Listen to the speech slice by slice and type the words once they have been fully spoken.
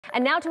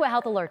And now to a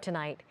health alert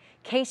tonight.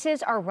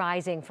 Cases are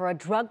rising for a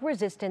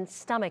drug-resistant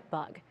stomach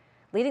bug,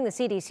 leading the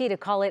CDC to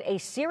call it a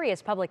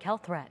serious public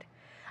health threat.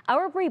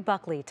 Our Bree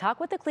Buckley talked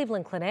with the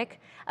Cleveland Clinic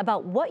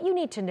about what you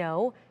need to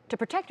know to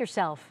protect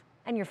yourself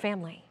and your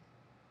family.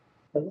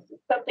 So this is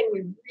something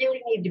we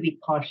really need to be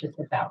cautious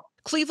about.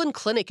 Cleveland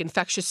Clinic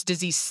infectious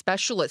disease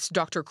specialist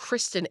Dr.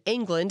 Kristin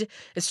Englund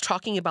is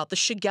talking about the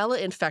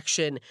Shigella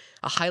infection,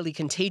 a highly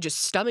contagious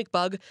stomach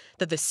bug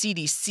that the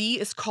CDC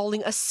is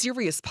calling a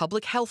serious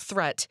public health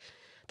threat.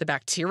 The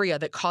bacteria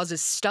that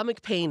causes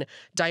stomach pain,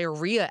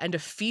 diarrhea, and a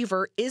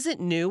fever isn't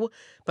new,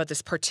 but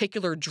this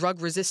particular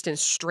drug-resistant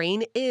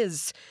strain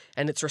is,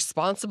 and it's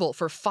responsible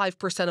for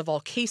 5% of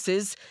all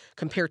cases,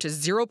 compared to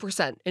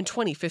 0% in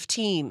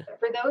 2015.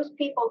 For those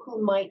people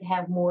who might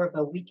have more of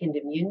a weakened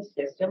immune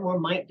system or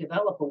might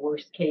develop a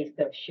worst case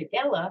of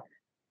Shigella,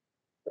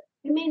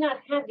 we may not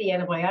have the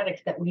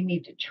antibiotics that we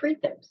need to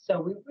treat them. So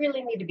we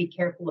really need to be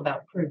careful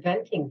about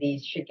preventing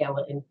these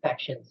Shigella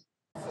infections.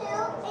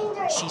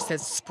 She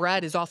says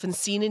spread is often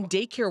seen in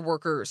daycare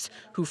workers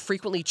who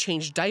frequently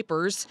change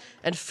diapers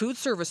and food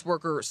service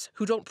workers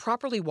who don't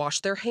properly wash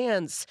their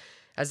hands.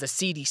 As the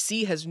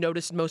CDC has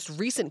noticed, most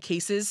recent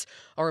cases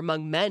are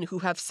among men who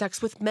have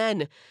sex with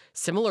men,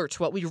 similar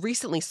to what we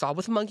recently saw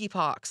with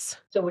monkeypox.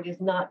 So it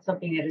is not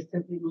something that is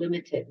simply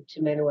limited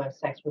to men who have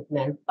sex with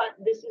men, but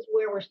this is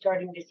where we're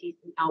starting to see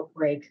some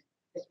outbreaks,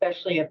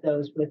 especially of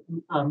those with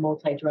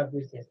multi-drug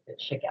resistant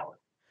Shigella.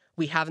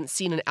 We haven't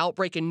seen an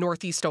outbreak in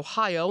Northeast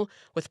Ohio,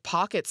 with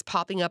pockets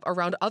popping up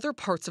around other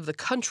parts of the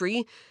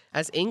country,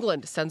 as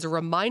England sends a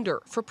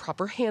reminder for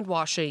proper hand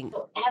washing.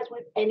 As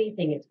with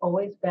anything, it's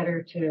always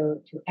better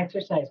to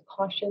exercise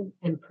caution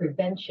and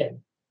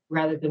prevention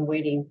rather than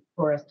waiting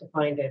for us to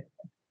find a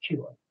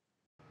cure.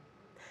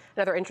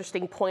 Another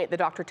interesting point, the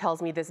doctor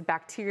tells me this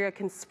bacteria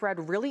can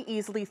spread really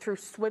easily through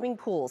swimming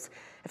pools.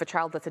 If a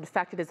child that's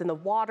infected is in the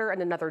water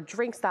and another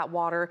drinks that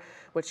water,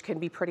 which can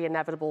be pretty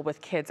inevitable with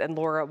kids. And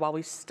Laura, while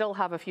we still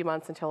have a few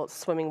months until it's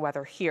swimming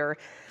weather here,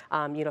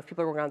 if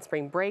people are going on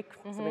spring break,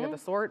 something of the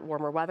sort,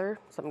 warmer weather,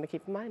 something to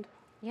keep in mind.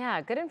 Yeah,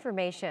 good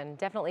information.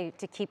 Definitely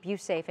to keep you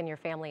safe and your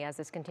family as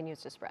this continues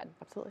to spread.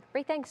 Absolutely.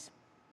 Great, thanks.